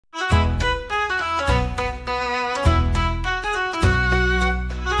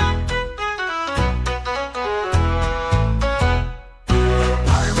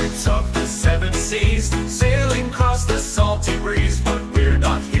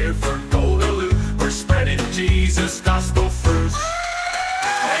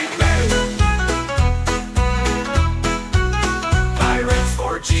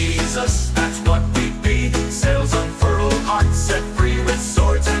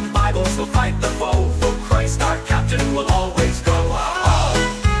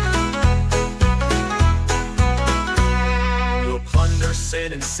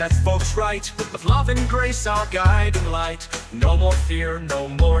set folks right, with love and grace our guiding light. No more fear, no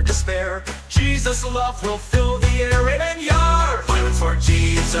more despair, Jesus' love will fill the air in and yard. Pirates for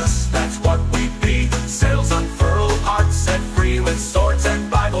Jesus, that's what we be. Sails unfurled, hearts set free. With swords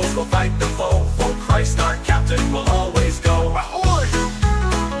and Bibles we'll fight the foe, for Christ our captain will always go. Ahoy!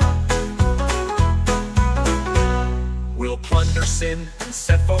 We'll plunder sin and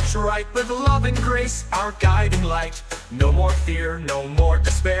set folks right, with love and grace our guiding light. No more fear, no more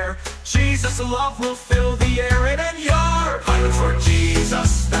despair, Jesus' love will fill the air in and yard. Pirates for Jesus.